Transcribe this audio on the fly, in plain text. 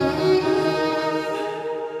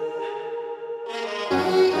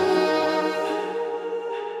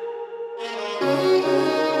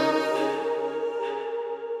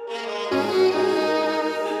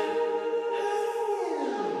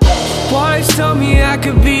told me I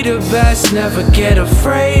could be the best, never get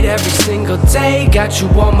afraid. Every single day, got you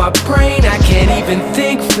on my brain. I can't even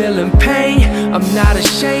think, feeling pain. I'm not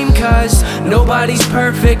ashamed, cause nobody's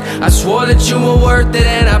perfect. I swore that you were worth it,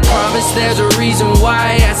 and I promise there's a reason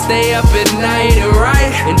why I stay up at night and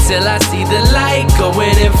write until I see the light.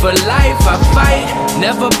 Going in for life, I fight,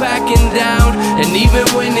 never backing down. And even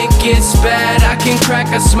when it gets bad, I can crack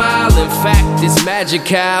a smile. In fact, it's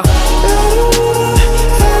magical.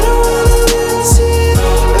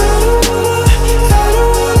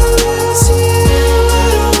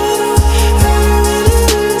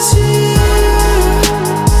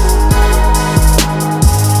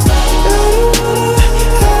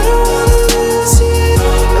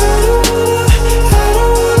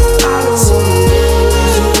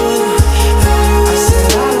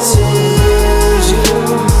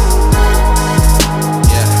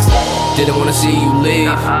 Didn't wanna see you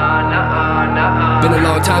leave. Been a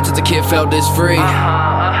long time since a kid felt this free.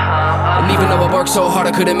 And even though I worked so hard,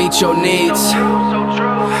 I couldn't meet your needs.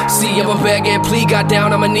 See, I would beg and plead, got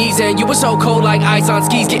down on my knees, and you were so cold like ice on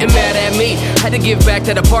skis, getting mad at me. Had to give back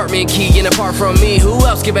that apartment key, and apart from me, who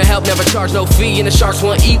else giving help, never charge no fee. And the sharks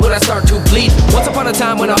won't eat when I start to bleed. Once upon a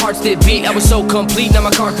time when our hearts did beat, I was so complete, now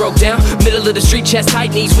my car broke down. Middle of the street, chest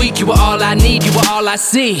tight, knees weak. You were all I need, you were all I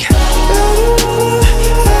see.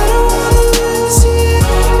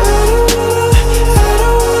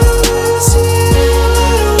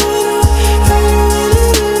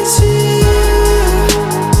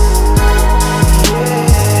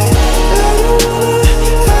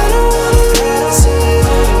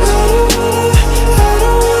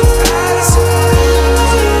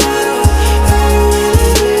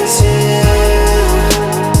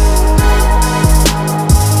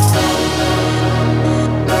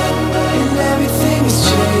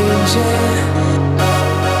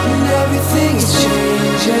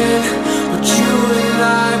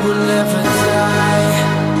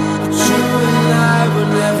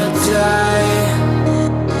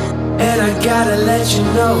 Gotta let you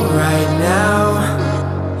know right now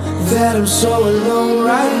that I'm so alone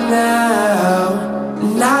right now,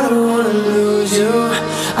 and I don't wanna lose you.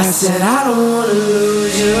 I said I don't wanna lose you.